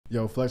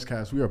Yo,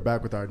 Flexcast, we are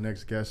back with our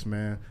next guest,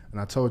 man. And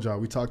I told y'all,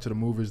 we talked to the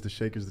movers, the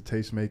shakers, the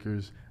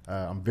tastemakers.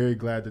 I'm very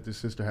glad that this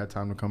sister had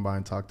time to come by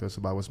and talk to us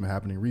about what's been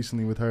happening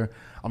recently with her.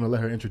 I'm going to let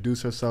her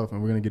introduce herself,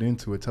 and we're going to get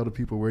into it. Tell the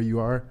people where you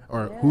are,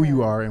 or who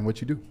you are, and what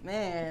you do.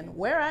 Man,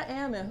 where I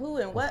am and who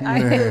and what I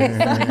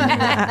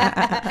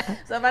do.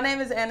 So my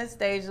name is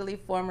Anastasia Lee,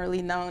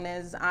 formerly known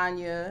as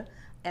Anya.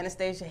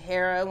 Anastasia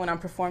Hera when I'm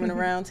performing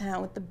around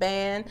town with the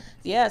band.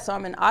 Yeah, so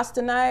I'm an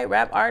Austinite,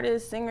 rap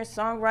artist, singer,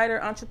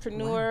 songwriter,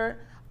 entrepreneur,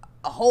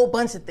 a whole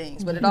bunch of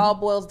things, but it all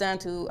boils down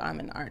to I'm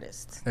an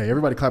artist. Hey,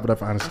 everybody clap it up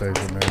for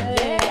Anastasia, man.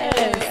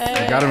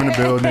 Yes. Got her in the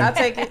building. I'll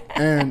take it.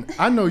 And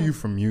I know you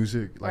from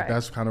music. Like, Right.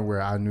 that's kind of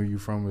where I knew you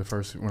from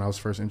when I was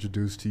first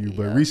introduced to you.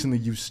 But recently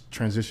you've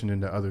transitioned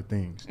into other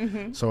things.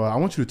 So I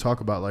want you to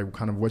talk about like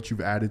kind of what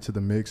you've added to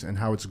the mix and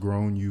how it's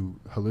grown you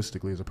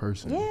holistically as a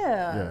person.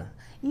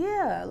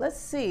 Yeah, let's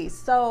see.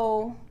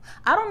 So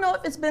I don't know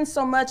if it's been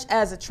so much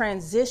as a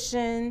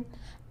transition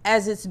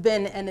as it's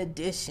been an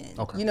addition.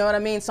 Okay. You know what I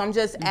mean? So I'm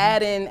just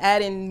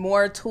adding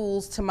more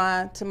tools to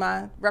my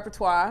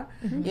repertoire.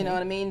 You know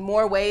what I mean?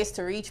 More ways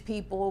to reach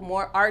people,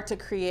 more art to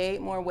create,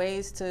 more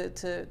ways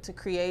to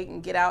create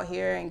and get out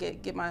here and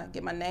get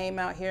my name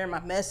out here and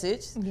my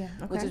message.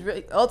 Which is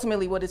really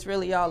ultimately what it's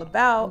really all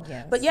about.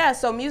 But yeah,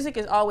 so music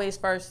is always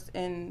first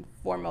and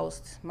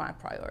foremost my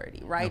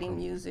priority. Writing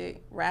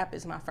music, rap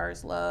is my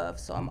first love,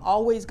 so I'm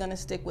always gonna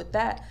stick with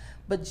that.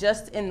 But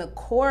just in the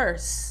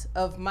course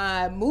of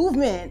my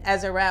movement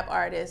as a rap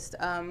artist,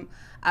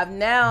 I've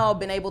now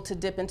been able to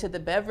dip into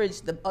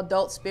the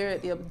adult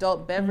spirit, the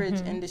adult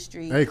beverage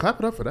industry. Hey, clap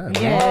it up for that.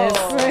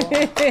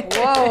 Yes.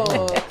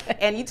 Whoa.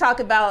 And you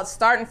talk about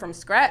starting from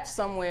scratch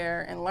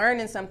somewhere and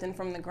learning something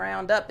from the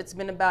ground up. It's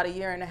been about 1.5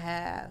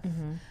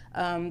 years.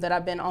 That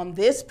I've been on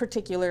this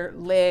particular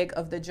leg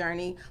of the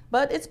journey,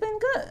 but it's been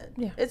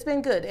good. It's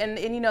been good. And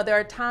you know, there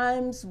are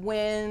times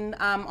when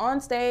I'm on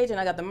stage and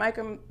I got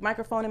the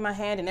microphone in my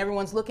hand and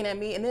everyone's looking at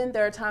me, and then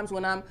there are times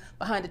when I'm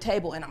behind the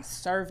table and I'm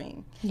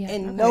serving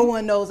and no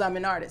one knows I'm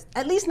an artist.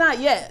 At least not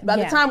yet. By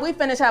the time we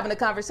finish having a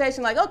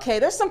conversation, like, okay,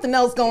 there's something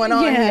else going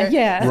on here.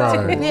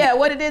 Yeah,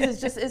 what it is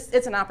just,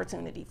 it's an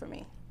opportunity for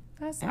me.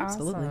 That's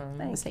absolutely awesome.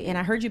 Thank you. And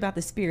I heard you about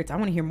the spirits. I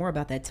want to hear more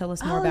about that. Tell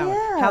us more about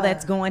how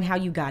that's going, how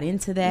you got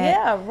into that.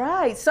 Yeah,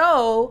 right.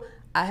 So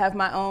I have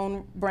my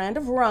own brand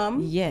of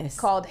rum. Yes.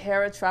 Called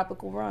Hera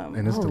Tropical Rum.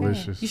 And it's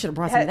delicious. You should have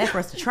brought some of that for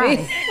us to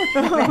try.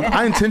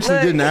 I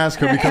intentionally didn't ask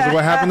her because of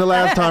what happened the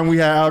last time we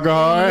had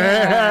alcohol.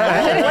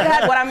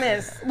 What I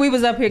missed? We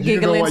was up here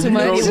giggling too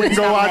much. You can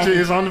go watch it.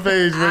 It's on the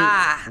page.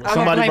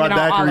 Somebody brought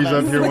daiquiris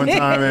up here one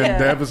time,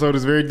 and the episode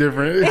is very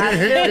different.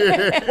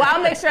 Well,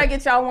 I'll make sure I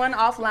get y'all one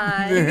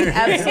offline.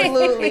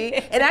 Absolutely.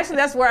 And actually,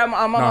 that's where I'm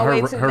on my way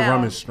to her now.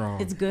 rum is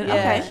strong. It's good.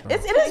 Yeah. Okay.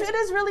 It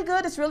is really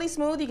good. It's really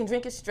smooth. You can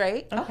drink it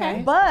straight.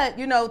 Okay. But,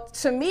 you know,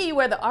 to me,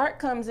 where the art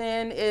comes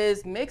in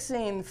is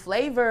mixing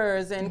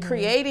flavors and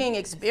creating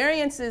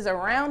experiences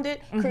around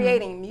it,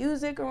 creating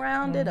music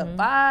around it, a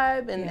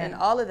vibe, and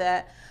all of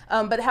that.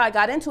 But how I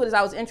got into it is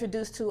I was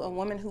introduced to a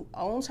woman who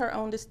owns her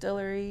own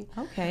distillery.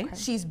 Okay.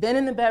 She's been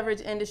in the beverage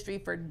industry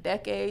for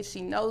decades.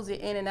 She knows it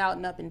in and out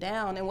and up and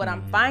down. And what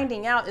I'm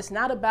finding out, it's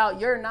not about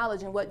your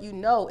knowledge and what you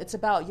know, it's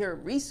about your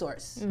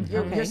resource,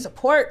 your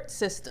support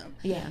system.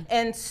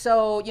 And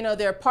so, you know,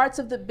 there are parts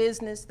of the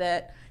business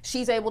that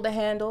she's able to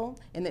handle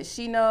and that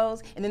she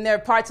knows. And then there are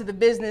parts of the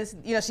business,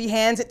 you know, she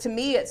hands it to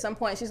me at some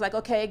point. She's like,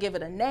 okay, give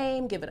it a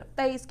name, give it a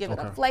face, give it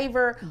a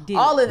flavor,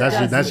 all of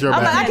that. That's your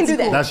bag. I can do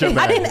that. That's your bag.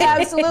 I didn't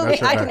absolutely.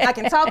 I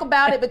can talk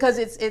about it because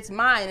it's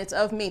mine. It's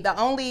of me. The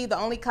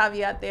only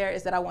caveat there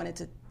is that I wanted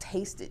to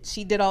taste it.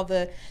 She did all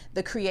the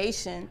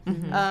creation,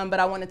 but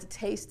I wanted to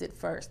taste it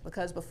first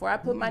because before I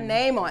put my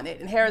name on it,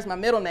 and Hera's my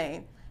middle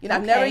name. You know,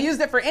 I've never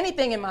used it for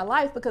anything in my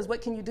life because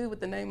what can you do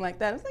with the name like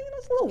that? It's like, you know,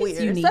 it's a little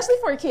weird, unique. Especially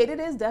for a kid. It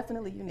is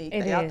definitely unique.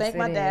 I'll thank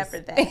my dad for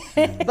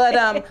that.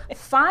 But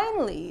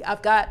finally,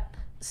 I've got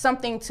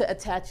something to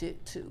attach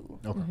it to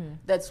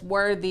that's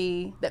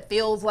worthy, that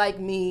feels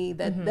like me,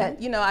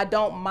 that you know, I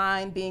don't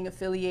mind being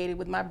affiliated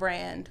with my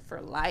brand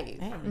for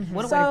life.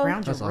 What a way to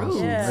ground your That's roots.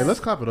 awesome. Hey, let's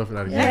clap it up for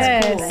that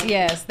again.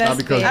 Yes, that's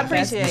because big. I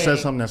appreciate you it. said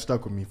something that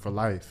stuck with me for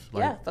life.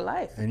 Like, for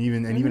life. And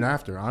even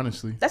after,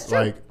 honestly. That's true.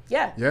 Like,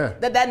 yeah. Yeah.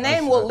 That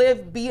name will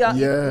live beyond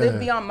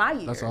my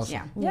years. That's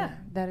awesome. Yeah,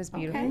 that is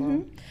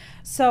beautiful.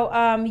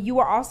 So you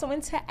are also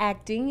into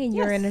acting, and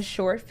you're in a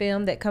short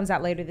film that comes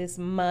out later this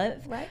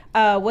month. Right.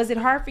 Was it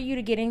hard for you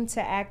to get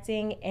into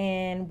acting,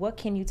 and what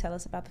can you tell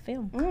us about the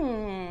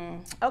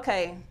film?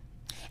 Okay.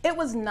 It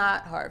was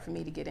not hard for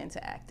me to get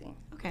into acting.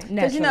 Okay.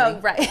 Because, you know,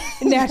 right.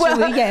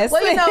 Naturally, yes.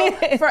 Well, you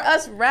know, for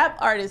us rap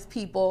artist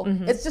people,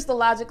 it's just a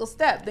logical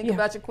step. Think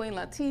about your Queen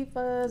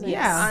Latifahs and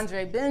your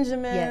Andre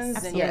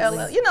Benjamins and your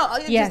LL. You know,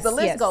 just the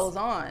list goes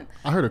on.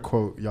 I heard a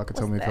quote. Y'all can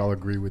tell me if y'all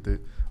agree with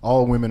it.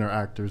 all women are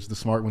actors. The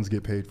smart ones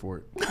get paid for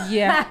it.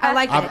 Yeah, I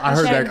like that.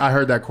 I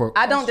heard that quote.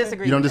 I don't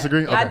disagree. You don't with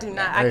disagree? That. I Okay. do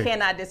not. Hey. I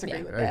cannot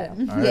disagree with that. All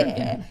right.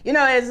 Yeah. You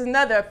know, as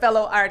another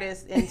fellow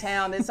artist in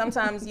town, that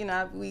sometimes, you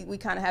know, we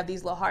kind of have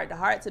these little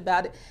heart-to-hearts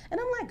about it. And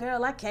I'm like,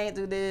 girl, I can't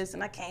do this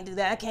and I can't do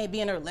that. I can't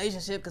be in a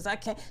relationship because I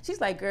can't. She's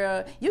like,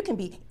 girl, you can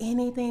be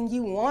anything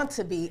you want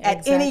to be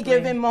at any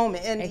given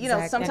moment. And, you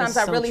know, sometimes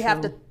I really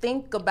have to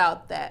think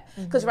about that.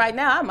 Because right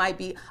now I might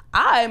be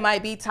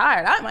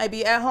tired. I might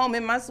be at home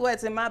in my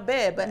sweats in my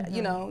bed. But,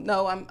 you know,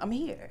 no, I'm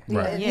here.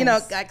 Right. You know,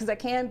 because I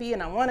can be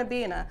and I want to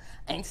be, and I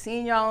ain't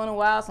seen y'all in a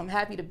while, so I'm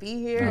happy to be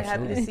here.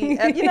 Absolutely. Happy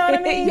to see, you know what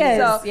I mean? Yes,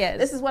 So yes.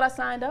 this is what I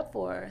signed up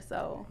for.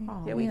 So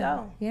here we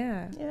go.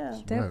 Yeah,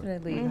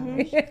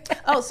 definitely.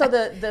 Oh, so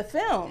the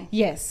film,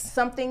 Yes.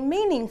 Something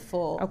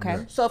Meaningful.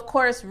 Okay. So of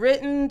course,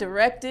 written,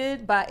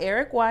 directed by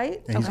Eric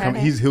White. And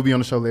he'll be on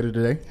the show later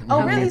today.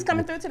 Oh, really? He's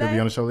coming through today? He'll be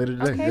on the show later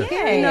today. Okay,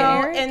 Yeah. you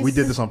know, Eric. and We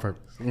did this on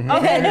purpose. Okay,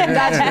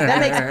 gotcha. That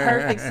makes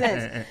perfect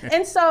sense.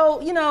 And so,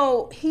 you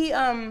know,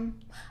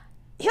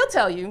 he'll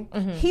tell you,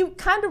 he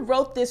kind of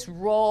wrote this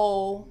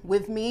role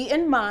with me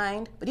in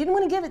mind, but he didn't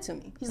want to give it to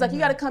me. He's like, you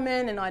got to come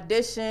in and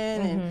audition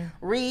and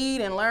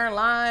read and learn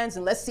lines,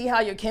 and let's see how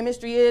your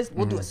chemistry is.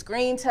 We'll do a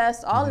screen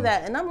test, all of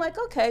that. And I'm like,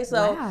 okay,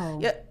 so,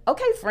 yeah,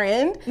 okay,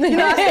 friend. You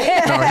know what I'm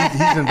saying?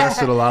 No, he's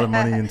invested a lot of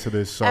money into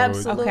this. So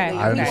Absolutely. Okay.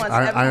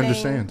 I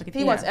understand.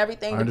 He wants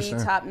everything to be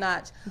understand. top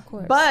notch. Of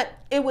course. But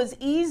it was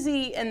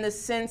easy in the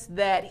sense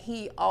that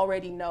he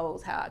already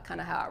knows how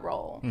I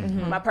roll.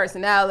 My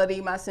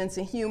personality, my sense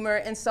of humor.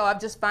 And so I've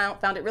just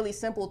found it really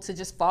simple to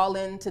just fall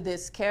into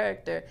this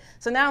character.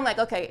 So now I'm like,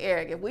 okay,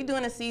 Eric, if we're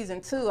doing a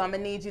season 2, I'm gonna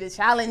need you to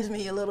challenge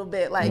me a little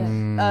bit. Like,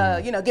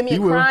 you know, give me He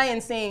a will. crying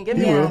scene. Give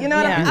me, He will. you know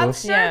what I mean? He will. I'm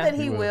sure that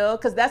he will,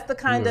 because that's the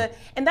kind will. of,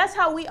 and that's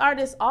how we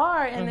artists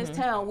are in this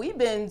town. We've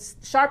been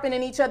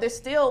sharpening each other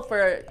still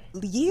for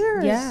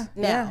years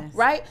now,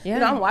 right? Yeah. You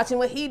know, I'm watching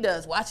what he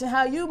does, watching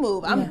how you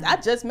move. I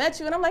just met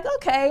you, and I'm like,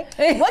 okay,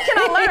 what can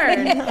I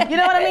learn? You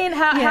know what I mean?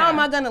 How am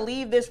I gonna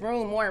leave this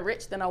room more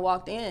enriched than I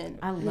walked in?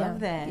 I love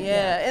that.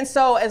 Yeah, and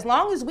so as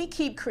long as we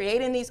keep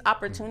creating these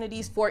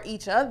opportunities for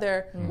each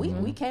other,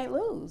 we can't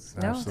lose.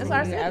 No, It's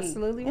our city.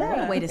 absolutely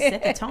Yeah. right. Way to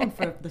set the tone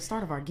for the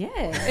start of our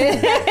guest.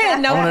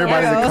 No, I want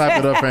everybody to clap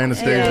it up for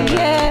Anastasia.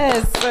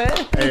 Yes.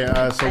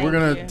 Hey, so we're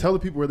gonna you. tell the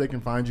people where they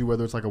can find you,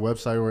 whether it's like a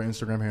website or an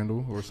Instagram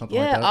handle or something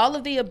like Yeah, that. all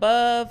of the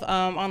above.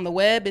 On the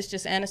web, it's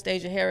just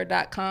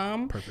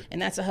AnastasiaHera.com. Perfect.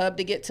 And that's a hub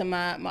to get to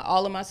my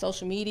all of my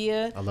social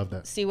media. I love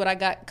that. See what I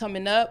got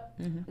coming up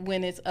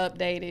when it's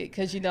updated.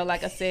 Because, you know,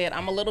 like I said,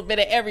 I'm a little bit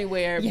of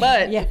everywhere.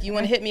 But if you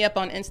want to hit me up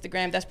on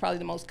Instagram, that's probably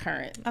the most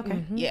current.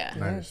 Okay. Yeah.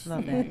 Nice.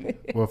 Love that.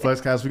 Well,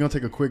 Flexcast, we're gonna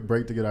take a quick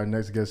break to get our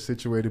next guest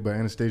situated. But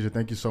Anastasia,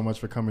 thank you so much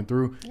for coming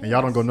through. And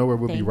y'all don't go nowhere.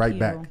 We'll be Thank right you.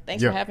 back.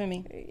 Thanks for having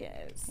me.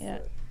 Yes. Yeah.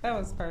 That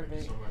was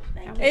perfect.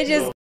 It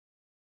just